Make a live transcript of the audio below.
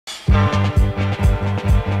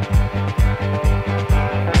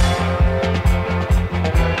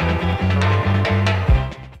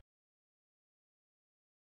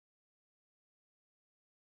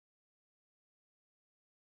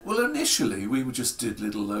well, initially we just did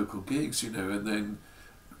little local gigs, you know, and then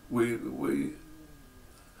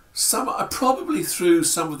probably through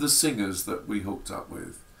some of the singers that we hooked up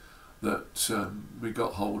with, that we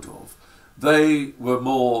got hold of, they were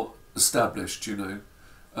more established, you know.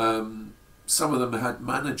 Some of them had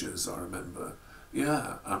managers, I remember.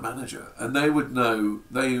 Yeah, a manager, and they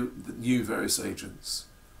knew various agents.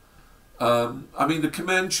 I mean, the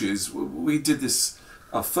Commanches, we did this,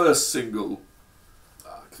 our first single,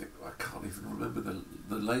 I can't even remember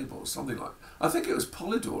the label, something like, I think it was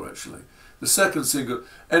Polydor actually. The second single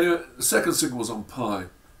was on Pie.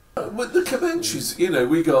 With the Commanches, you know,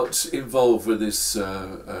 we got involved with this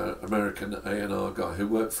American A&R guy who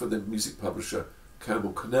worked for the music publisher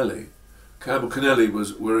Campbell Connelly. Campbell Connelly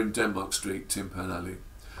were in Denmark Street, Timpan Alley.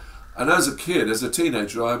 And as a kid, as a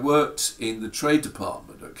teenager, I worked in the trade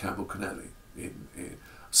department at Campbell Connelly.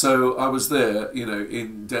 So I was there, you know,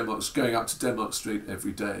 in Denmark, going up to Denmark Street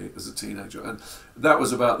every day as a teenager. And that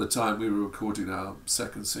was about the time we were recording our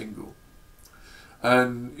second single.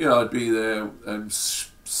 And, you know, I'd be there and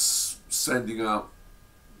sending out,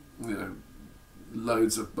 you know,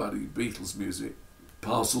 loads of bloody Beatles music,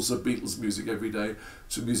 parcels of Beatles music every day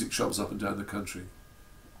to music shops up and down the country.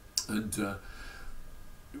 And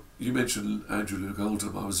you mentioned Andrew Luke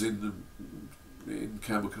Oldham. I was in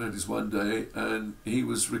Campbell Connelly's one day, and he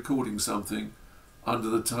was recording something under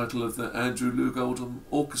the title of the Andrew Luke Oldham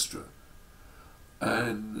Orchestra.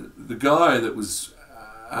 And the guy that was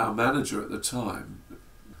our manager at the time,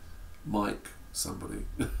 Mike somebody,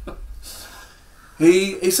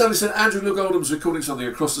 he suddenly said, Andrew Luke Oldham's recording something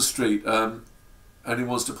across the street, and he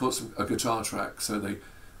wants to put a guitar track.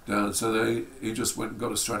 He just went and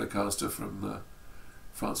got a Stratocaster from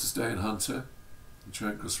Francis Day and Hunter in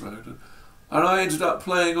Charing Cross Road, and I ended up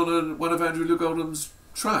playing on one of Andrew Luke Oldham's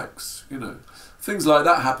tracks. You know, things like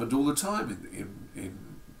that happened all the time in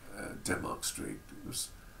Denmark Street. It was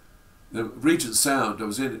the Regent Sound.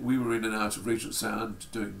 We were in and out of Regent Sound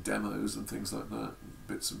doing demos and things like that,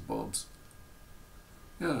 bits and bobs.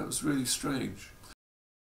 Yeah, it was really strange.